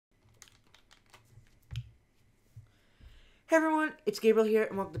Hey everyone, it's Gabriel here,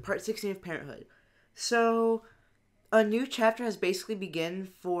 and welcome to part 16 of Parenthood. So, a new chapter has basically begun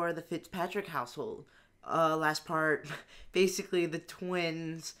for the Fitzpatrick household. Last part, basically the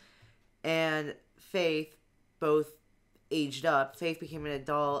twins and Faith both aged up. Faith became an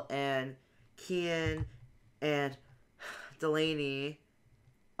adult, and Kian and Delaney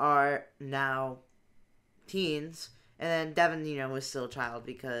are now teens. And then Devin, was still a child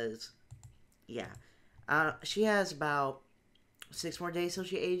because, yeah. She has about 6 more days till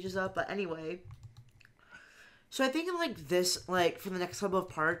she ages up. But anyway, so I think in for the next couple of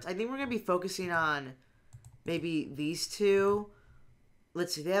parts, I think we're gonna be focusing on maybe these two.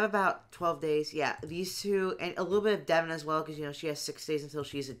 Let's see, they have about 12 days. Yeah, these two, and a little bit of Devin as well, because she has 6 days until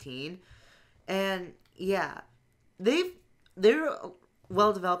she's a teen. And yeah, they're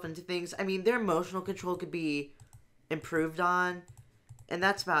well developed into things. I mean, their emotional control could be improved on, and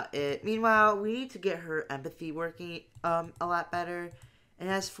that's about it. Meanwhile, we need to get her empathy working a lot better. And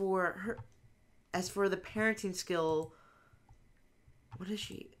as for the parenting skill, what is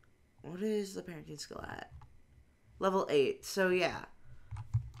she? What is the parenting skill at? Level 8. So yeah.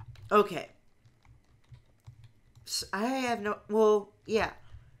 Okay. So I have no. Well, yeah.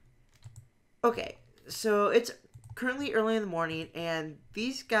 Okay. So it's currently early in the morning, and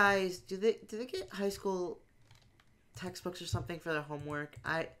these guys do they get high school textbooks or something for their homework?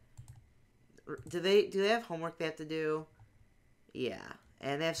 Do they have homework they have to do? Yeah,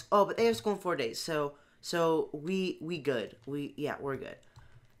 and but they have school in 4 days, so we good. We're good,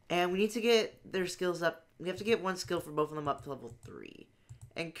 and we need to get their skills up. We have to get one skill for both of them up to level 3,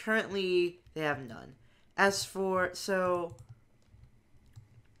 and currently they have none. As for what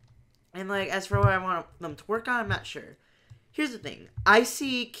I want them to work on, I'm not sure. Here's the thing: I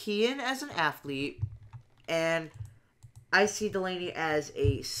see Kian as an athlete, and I see Delaney as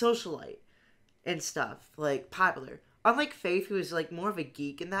a socialite and stuff, like popular. Unlike Faith, who is like more of a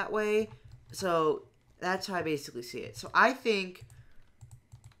geek in that way. So that's how I basically see it. So I think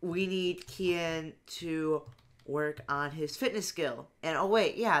we need Kian to work on his fitness skill. And oh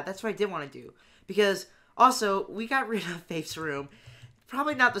wait, yeah, that's what I did want to do. Because also, we got rid of Faith's room.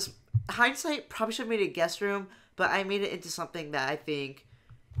 Probably not this hindsight, probably should have made it a guest room, but I made it into something that I think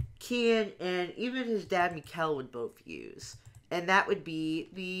Kian and even his dad Mikkel would both use. And that would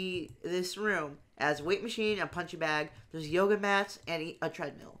be this room as a weight machine, a punching bag, there's yoga mats, and a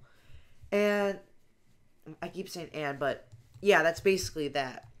treadmill. And I keep saying but yeah, that's basically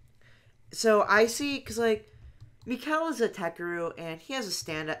that. So I see, because Mikkel is a tech guru, and he has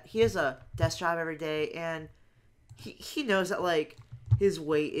a desk job every day, and he knows that his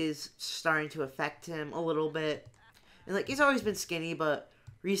weight is starting to affect him a little bit. And he's always been skinny, but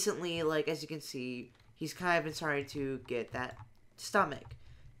recently, as you can see, he's kind of been starting to get that stomach.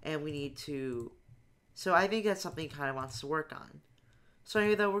 And we need to. So I think that's something he kind of wants to work on. So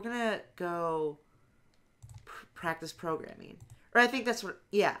anyway, though, we're going to go practice programming. Or I think that's what.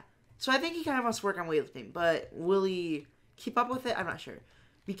 Yeah. So I think he kind of wants to work on weightlifting. But will he keep up with it? I'm not sure.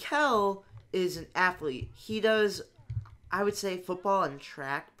 Mikkel is an athlete. He does, I would say, football and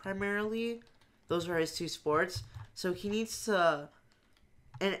track primarily. Those are his two sports. So he needs to.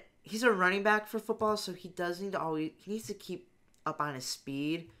 And he's a running back for football, so he does need to he needs to keep up on his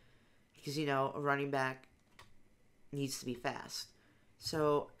speed, because a running back needs to be fast.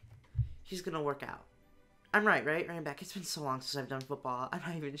 So he's gonna work out. I'm right? Running back. It's been so long since I've done football. I'm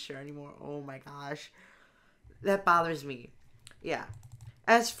not even sure anymore. Oh my gosh, that bothers me. Yeah.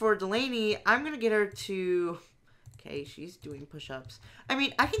 As for Delaney, I'm gonna get her to. Okay, she's doing push-ups. I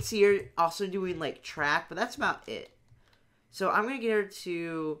mean, I can see her also doing track, but that's about it. So I'm going to get her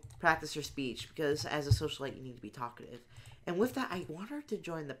to practice her speech, because as a socialite, you need to be talkative. And with that, I want her to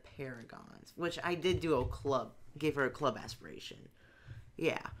join the Paragons, which I did do a club, gave her a club aspiration.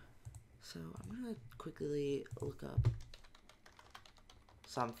 Yeah. So I'm going to quickly look up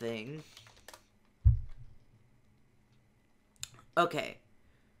something. Okay.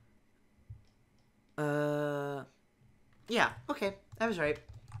 Yeah, okay. I was right.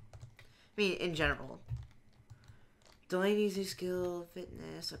 I mean, in general. Delaney's a skill,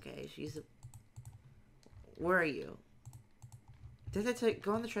 fitness. Okay, she's a. Where are you? Did I tell you?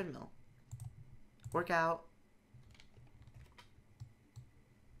 Go on the treadmill. Work out.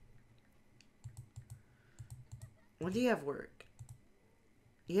 When do you have work?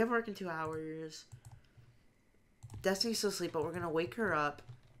 You have work in 2 hours. Destiny's still asleep, but we're gonna wake her up,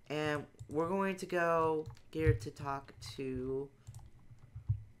 and we're going to go get her to talk to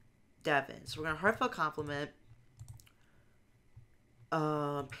Devin. So we're gonna heartfelt compliment.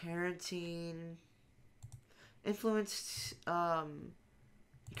 Parenting, influence,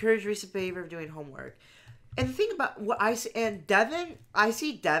 encourage recent behavior of doing homework. And the thing about what I see, and Devin, I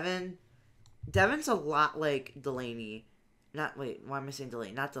see Devin. Devin's a lot like Delaney. Not wait, why am I saying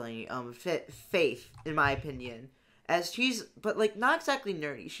Delaney? Not Delaney. Faith, in my opinion, as she's but like not exactly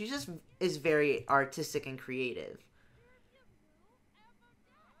nerdy. She just is very artistic and creative,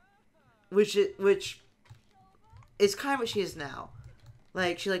 which is kind of what she is now.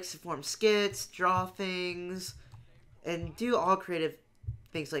 Like she likes to form skits, draw things, and do all creative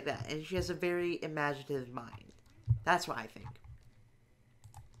things like that. And she has a very imaginative mind. That's what I think.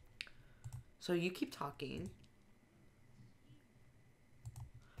 So you keep talking.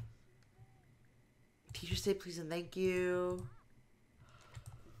 Teacher say please and thank you.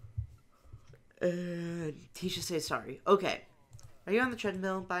 Teacher say sorry. Okay. Are you on the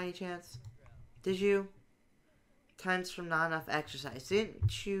treadmill by any chance? Did you? Times from not enough exercise.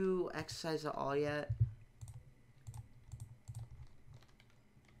 Didn't you exercise at all yet?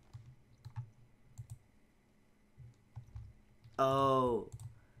 Oh.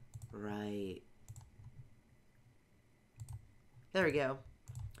 Right. There we go.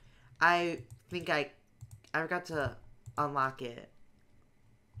 I think I forgot to unlock it.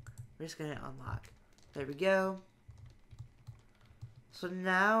 We're just gonna unlock. There we go. So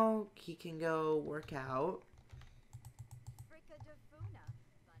now he can go work out.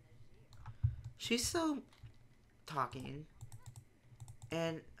 She's still talking.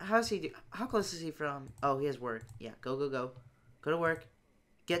 And how's he do? How close is he from? Oh, he has work. Yeah, go, go, go. Go to work.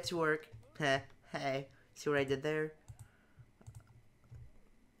 Get to work. Heh, hey. See what I did there?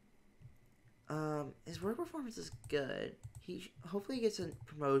 His work performance is good. He hopefully gets a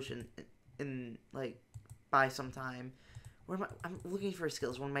promotion in like by some time. Where am I? I'm looking for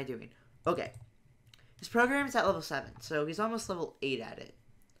skills. What am I doing? Okay. His program is at level 7, so he's almost level 8 at it,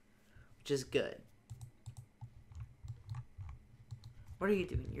 which is good. What are you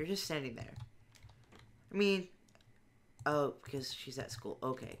doing? You're just standing there. I mean, oh, because she's at school.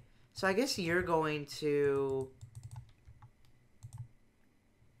 Okay. So I guess you're going to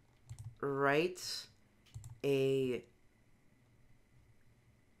write a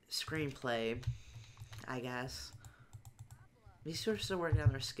screenplay, I guess. These are still working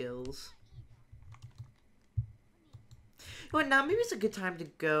on their skills. You know what, now maybe it's a good time to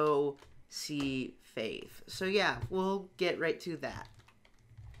go see Faith. So yeah, we'll get right to that.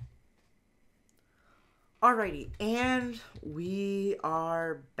 Alrighty, and we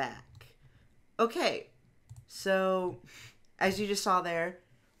are back. Okay, so as you just saw there,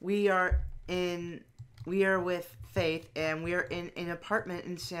 we are with Faith, and we are in an apartment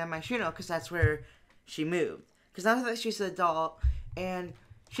in San Myshuno, because that's where she moved. Because now that she's an adult, and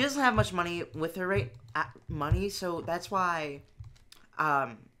she doesn't have much money with her so that's why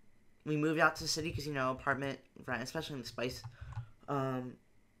we moved out to the city, because, you know, apartment rent, especially in the Spice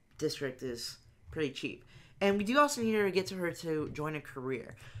district, is pretty cheap. And we do also need her to get to her to join a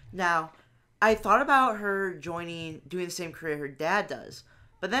career. Now, I thought about her doing the same career her dad does,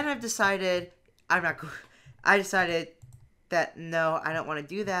 but then I've decided I decided that no, I don't want to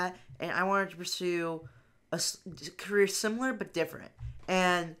do that, and I wanted to pursue a career similar but different,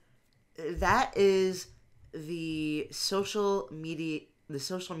 and that is the social media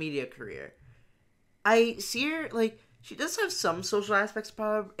career. I see her, like, she does have some social aspects,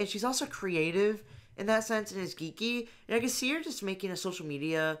 probably, and she's also creative in that sense and is geeky. And I can see her just making a social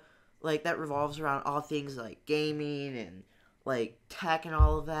media, like, that revolves around all things like gaming and, like, tech and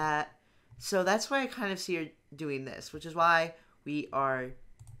all of that. So that's why I kind of see her doing this, which is why we are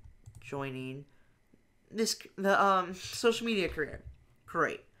joining the social media career.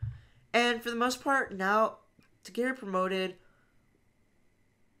 Great. And for the most part, now, to get her promoted,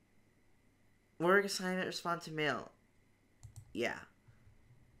 work assignment, respond to mail. Yeah.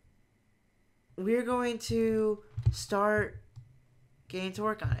 We're going to start getting to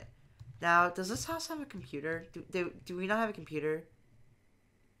work on it. Now, does this house have a computer? Do we not have a computer?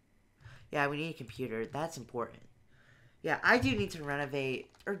 Yeah, we need a computer. That's important. Yeah, I do need to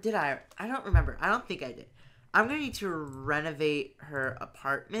renovate. Or did I? I don't remember. I don't think I did. I'm going to need to renovate her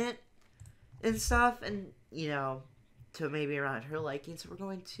apartment and stuff. And, you know, to maybe around her liking. So we're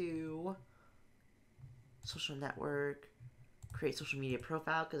going to social network. Create social media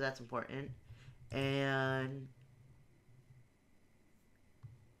profile, because that's important. And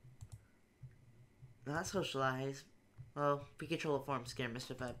not socialize. Well, be control of form, scare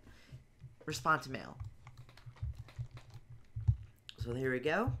mischief up. Respond to mail. So here we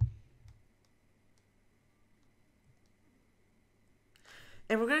go.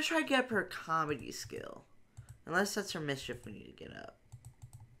 And we're going to try to get up her comedy skill. Unless that's her mischief we need to get up.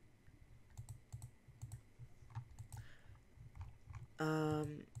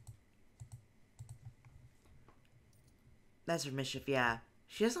 That's her mischief, yeah.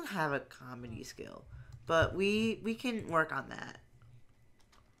 She doesn't have a comedy skill. But we can work on that.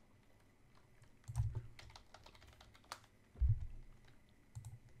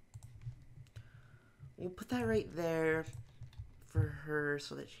 We'll put that right there for her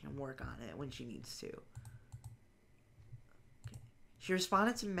so that she can work on it when she needs to. Okay. She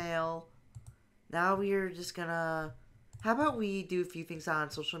responded to mail. Now we are just gonna... How about we do a few things on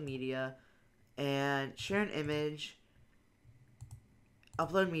social media and share an image,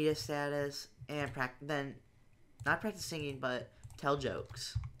 upload media status, and then not practice singing, but tell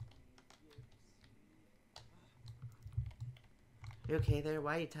jokes. You okay there?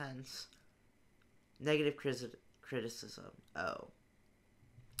 Why are you tense? Negative criticism. Oh.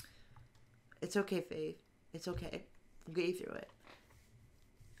 It's okay, Faith. It's okay. I'll get you through it.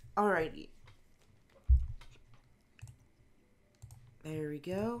 Alrighty. There we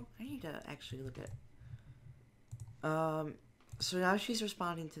go. I need to actually look at... So now she's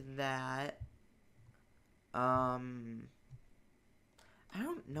responding to that. I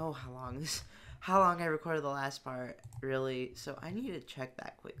don't know how long I recorded the last part, really. So I need to check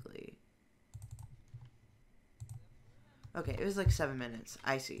that quickly. Okay, it was like 7 minutes.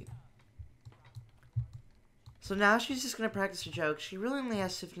 I see. So now she's just gonna practice her jokes. She really only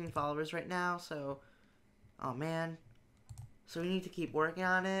has 15 followers right now, so... Oh, man. So we need to keep working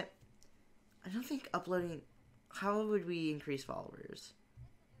on it. I don't think uploading... How would we increase followers?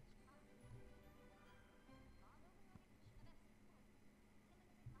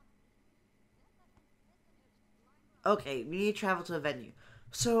 Okay, we need to travel to a venue.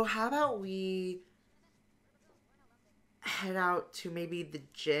 So how about we head out to maybe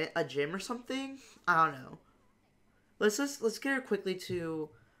a gym or something? I don't know. Let's get her quickly to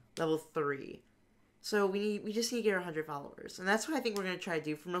level 3. So we just need to get her 100 followers. And that's what I think we're going to try to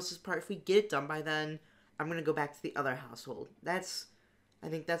do for most of this part. If we get it done by then, I'm going to go back to the other household. I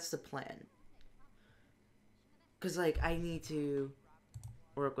think that's the plan. Because, like, I need to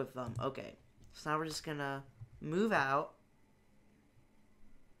work with them. Okay. So now we're just going to move out.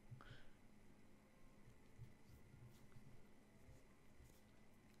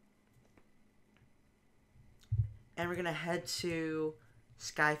 And we're going to head to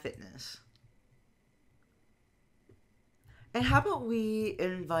Sky Fitness. And how about we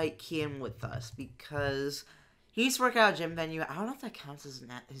invite Kian with us? Because he needs to work out a gym venue. I don't know if that counts as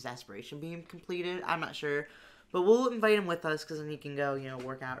his aspiration being completed. I'm not sure. But we'll invite him with us because then he can go,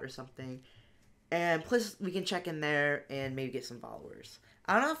 work out or something. And plus, we can check in there and maybe get some followers.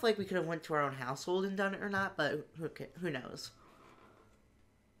 I don't know if, we could have went to our own household and done it or not, but who knows.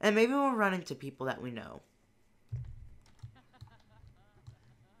 And maybe we'll run into people that we know.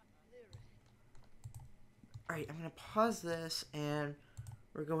 Alright, I'm going to pause this, and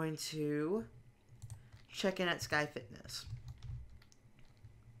we're going to check in at Sky Fitness.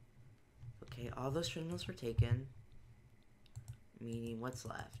 Okay, all those treadmills were taken, meaning what's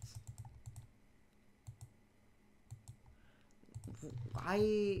left?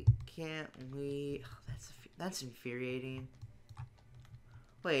 Why can't we... Oh, that's infuriating.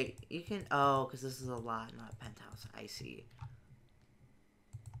 Wait, you can... Oh, because this is a lot, not a penthouse. I see.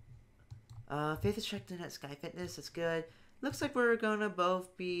 Faith is checked in at Sky Fitness. That's good. Looks like we're gonna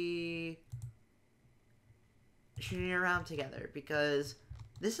both be shooting around together because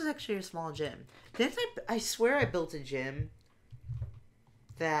this is actually a small gym. I swear I built a gym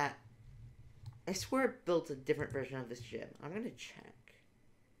that... I swear I built a different version of this gym. I'm gonna check.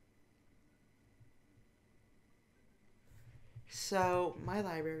 So, my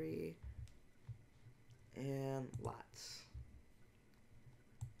library and lots.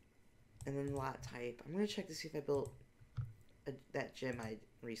 And then lot type. I'm going to check to see if I built that gym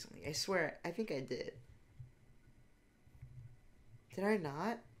recently. I swear, I think I did. Did I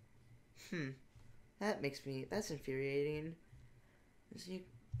not? That's infuriating.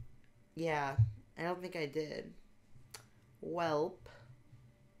 Yeah, I don't think I did. Welp.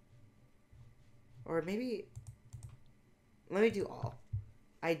 Or maybe, let me do all.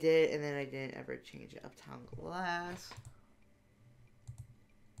 I did, and then I didn't ever change it. Uptown Glass.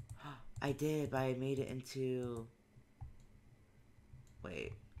 I did, but I made it into...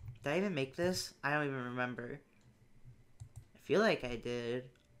 Wait. Did I even make this? I don't even remember. I feel like I did.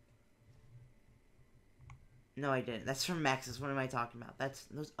 No, I didn't. That's from Max's. What am I talking about?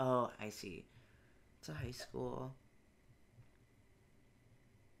 Those... Oh, I see. It's a high school.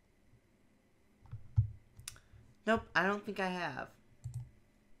 Nope, I don't think I have.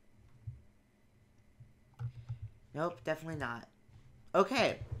 Nope, definitely not.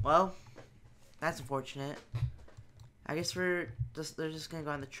 Okay, well... That's unfortunate. I guess they're just gonna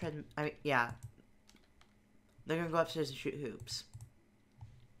go on the treadmill. Yeah. They're gonna go upstairs and shoot hoops.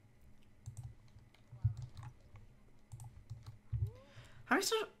 How many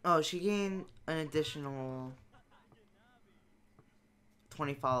social... Oh, she gained an additional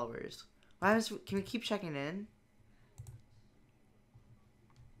 20 followers. What happens... Can we keep checking in?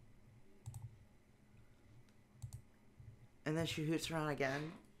 And then she hoots around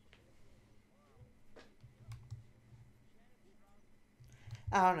again.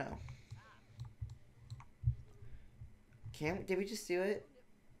 I don't know. Did we just do it?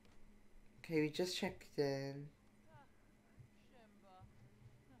 Okay, we just checked in.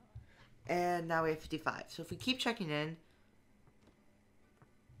 And now we have 55. So if we keep checking in,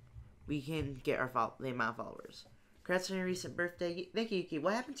 we can get our the amount of followers. Congrats on your recent birthday. Thank you, Yuki.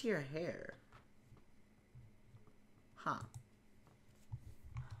 What happened to your hair? Huh.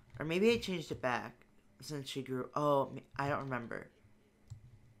 Or maybe I changed it back since she grew. Oh, I don't remember.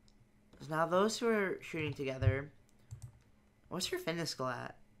 So now those who are shooting together. What's your fitness skill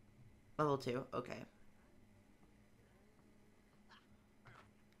at? Level 2. Okay.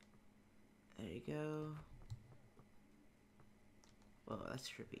 There you go. Whoa, that's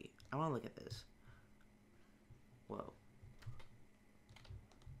trippy. I want to look at this. Whoa.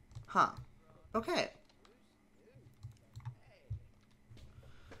 Huh. Okay.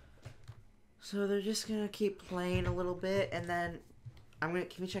 So they're just gonna keep playing a little bit, and then can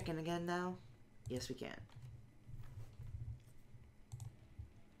we check in again now? Yes, we can.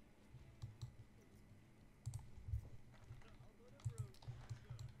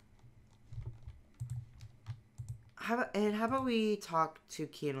 How about we talk to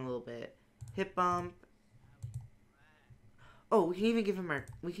Kian a little bit? Hip bump. Oh, we can even give him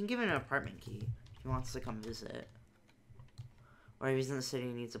an apartment key if he wants to come visit. Or if he's in the city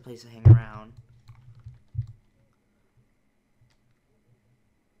and needs a place to hang around.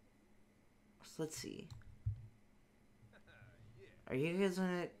 So let's see. Are you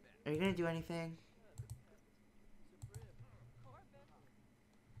gonna do anything?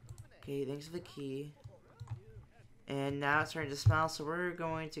 Okay, thanks for the key. And now it's starting to smell, so we're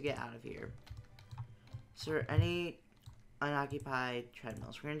going to get out of here. So are any unoccupied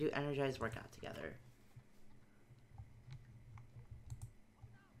treadmills? We're gonna do energized workout together.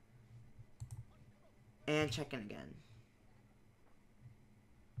 And check in again.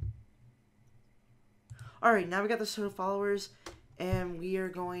 Alright, now we got the total followers, and we are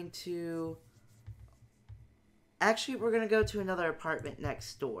going to... Actually, we're going to go to another apartment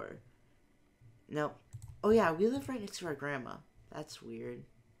next door. No. Oh yeah, we live right next to our grandma. That's weird.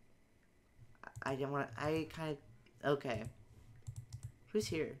 I didn't want to... I kind of... Okay. Who's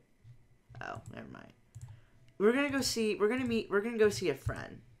here? Oh, never mind. We're going to go see... We're going to go see a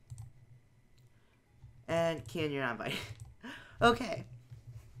friend. And Kian, you're not invited. Okay.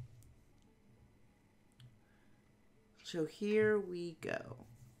 So here we go.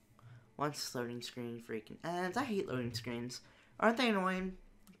 Once loading screen freaking ends. I hate loading screens. Aren't they annoying?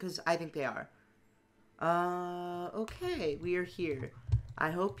 Because I think they are. Okay. We are here.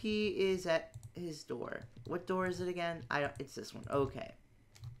 I hope he is at his door. What door is it again? It's this one. Okay.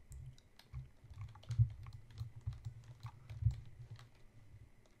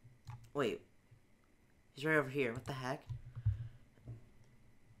 Wait. He's right over here. What the heck?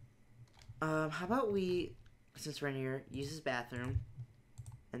 How about we, since we're in here, use his bathroom,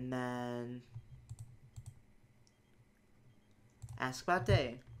 and then ask about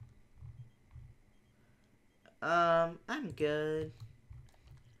day. I'm good.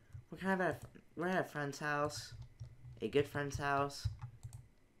 We're at a friend's house, a good friend's house.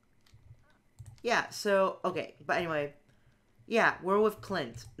 Yeah. So okay, but anyway, yeah, we're with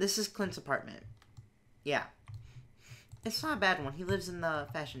Clint. This is Clint's apartment. Yeah. It's not a bad one. He lives in the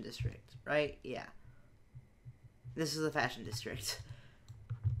fashion district, right? Yeah. This is the fashion district.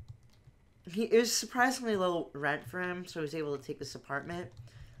 It was surprisingly low rent for him, so he was able to take this apartment.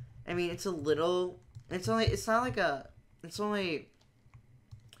 I mean, it's a little... It's not like a... It's only...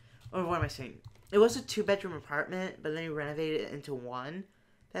 Oh, what am I saying? It was a 2-bedroom apartment, but then he renovated it into 1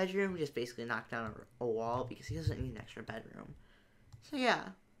 bedroom. He just basically knocked down a wall because he doesn't need an extra bedroom. So, yeah.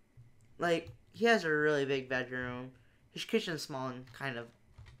 Like, he has a really big bedroom. His kitchen's small and kind of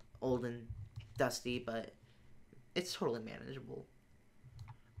old and dusty, but it's totally manageable.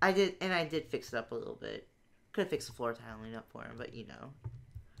 I did fix it up a little bit. Could have fixed the floor tiling up for him, but you know.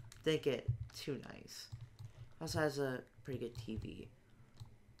 Didn't get too nice. Also has a pretty good TV.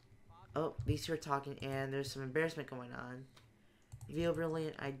 Oh, these two are talking and there's some embarrassment going on. Reveal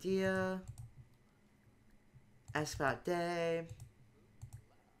brilliant idea. Ask about day.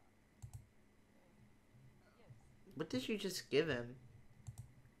 What did you just give him?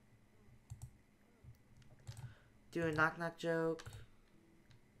 Do a knock knock joke.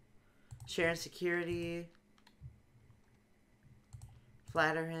 Share insecurity.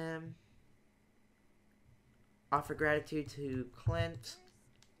 Flatter him. Offer gratitude to Clint.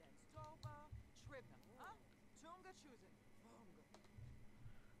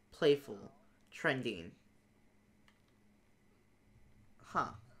 Playful. Trending. Huh.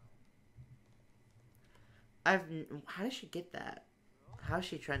 How does she get that? How is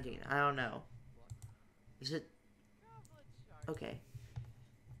she trending? I don't know. Is it... Okay.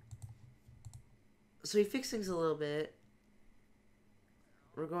 So we fixed things a little bit.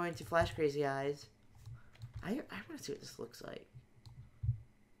 We're going to Flash Crazy Eyes. I want to see what this looks like.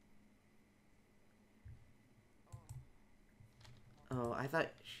 Oh, I thought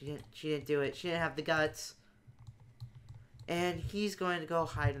she didn't do it. She didn't have the guts. And he's going to go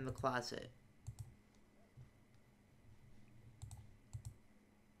hide in the closet.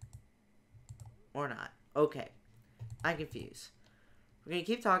 Or not. Okay. I'm confused. We're going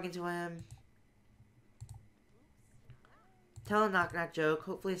to keep talking to him. Tell a knock knock joke.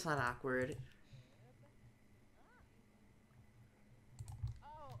 Hopefully it's not awkward.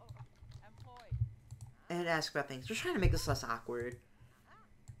 And ask about things. We're trying to make this less awkward.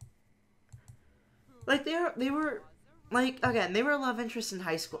 Like, they were... Like, again, they were love interests in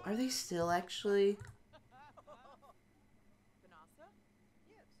high school. Are they still, actually?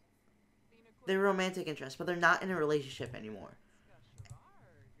 They're romantic interests, but they're not in a relationship anymore.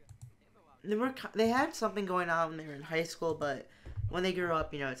 They had something going on when they were in high school, but when they grew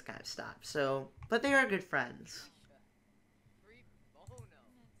up, you know, it's kind of stopped. So, but they are good friends.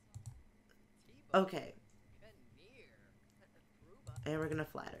 Okay. And we're gonna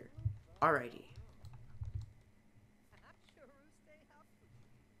flatter. Alrighty.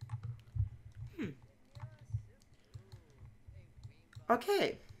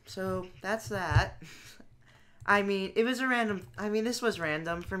 Okay, so that's that. I mean, it was a random... I mean, this was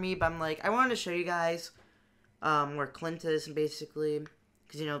random for me, but I'm like, I wanted to show you guys where Clint is, basically.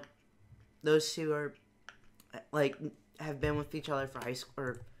 Because, you know, those two are, like, have been with each other for high school,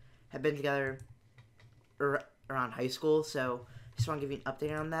 or have been together around high school, so I just want to give you an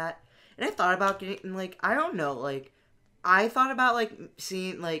update on that. And I thought about getting, like, I don't know, like, I thought about, like,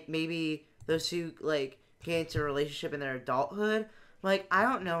 seeing, like, maybe those two, like, get into a relationship in their adulthood. Like, I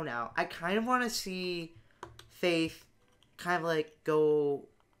don't know now. I kind of want to see Faith kind of, like, go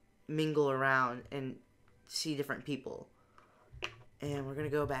mingle around and see different people. And we're going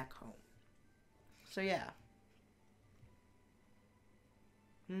to go back home. So, yeah.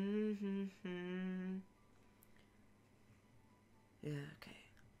 Yeah, okay.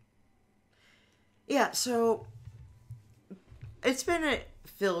 Yeah, so it's been a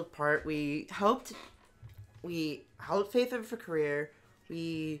filled part. We helped Faith with her career.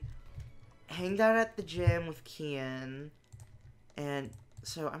 We hanged out at the gym with Kian. And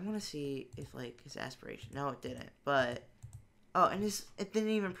so I want to see if, like, his aspiration. No, it didn't. But, oh, and it didn't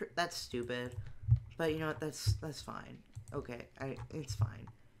even, that's stupid. But, you know what, that's fine. Okay, it's fine.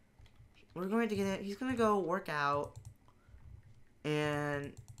 We're going to get it. He's going to go work out.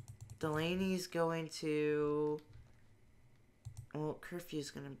 And Delaney's going to, well, curfew's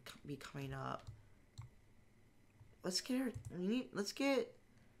going to be coming up. Let's get her,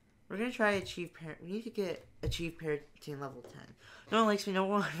 we're going to try achieve parent, we need to get achieve parenting level 10. No one likes me, no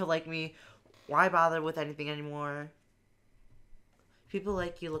one will like me. Why bother with anything anymore? People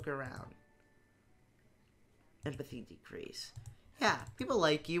like you, look around. Empathy decrease. Yeah, people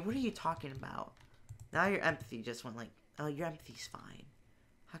like you. What are you talking about? Now your empathy just went like, oh, your empathy's fine.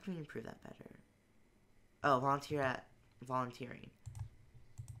 How can we improve that better? Oh, volunteering.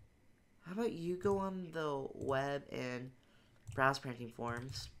 How about you go on the web and browse parenting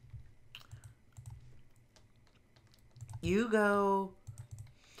forums? You go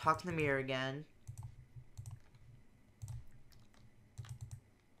talk to the mirror again.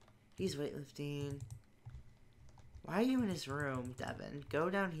 He's weightlifting. Why are you in his room, Devin? Go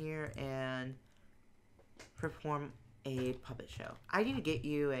down here and perform a puppet show. I need to get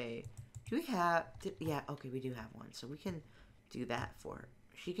you a... Do we have... Yeah, okay, we do have one. So we can do that for her.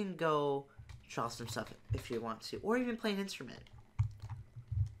 She can go draw some stuff if she wants to. Or even play an instrument.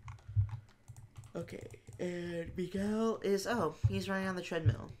 Okay, and Miguel is... Oh, he's running on the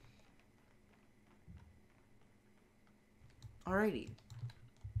treadmill. Alrighty.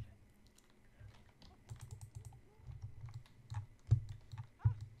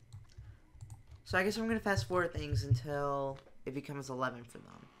 So I guess I'm going to fast forward things until it becomes 11 for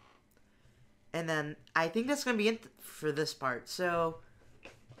them. And then I think that's going to be it for this part. So,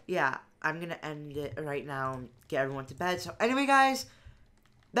 yeah, I'm going to end it right now and get everyone to bed. So anyway, guys,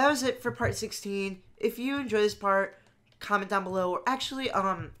 that was it for part 16. if you enjoy this part, comment down below. Or actually,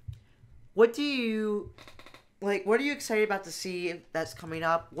 what do you like? What are you excited about to see that's coming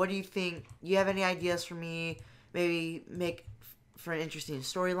up? What do you think? You have any ideas for me? Maybe make for an interesting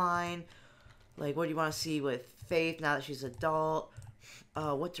storyline. Like, what do you want to see with Faith now that she's an adult?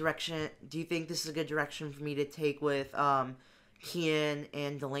 What direction do you think this is a good direction for me to take with Kian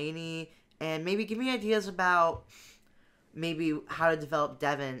and Delaney? And maybe give me ideas about maybe how to develop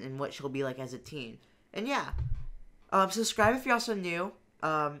Devin and what she'll be like as a teen. And yeah, subscribe if you're also new.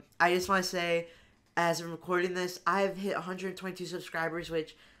 I just want to say, as I'm recording this, I've hit 122 subscribers,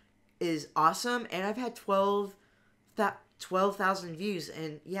 which is awesome, and I've had 12,000 views,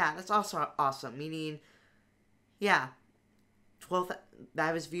 and yeah, that's also awesome. Meaning, yeah, 12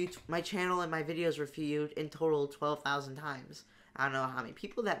 that was viewed. My channel and my videos were viewed in total 12,000 times. I don't know how many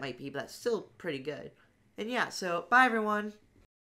people that might be, but that's still pretty good. And yeah, so bye everyone.